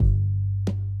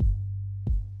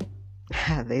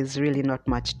There's really not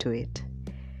much to it.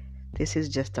 This is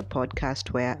just a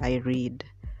podcast where I read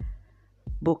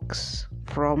books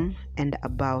from and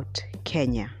about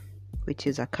Kenya, which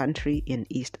is a country in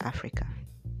East Africa.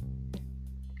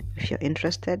 If you're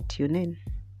interested, tune in.